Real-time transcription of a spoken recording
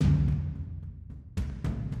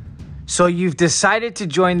So you've decided to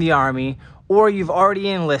join the Army, or you've already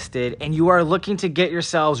enlisted and you are looking to get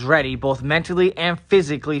yourselves ready both mentally and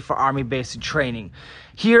physically for Army basic training.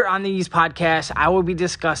 Here on these podcasts, I will be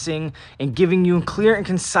discussing and giving you a clear and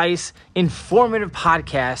concise, informative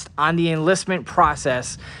podcast on the enlistment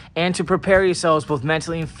process and to prepare yourselves both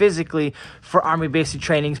mentally and physically for Army basic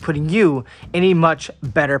trainings, putting you in a much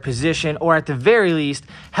better position, or at the very least,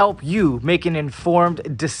 help you make an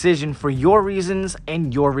informed decision for your reasons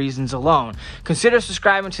and your reasons alone. Consider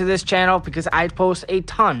subscribing to this channel because I post a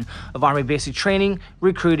ton of Army basic training,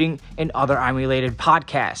 recruiting, and other Army-related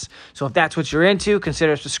podcasts. So if that's what you're into,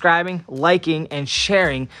 consider subscribing, liking, and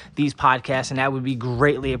sharing these podcasts, and that would be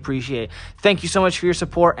greatly appreciated. Thank you so much for your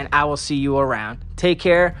support, and I will see you around. Take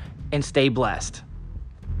care and stay blessed.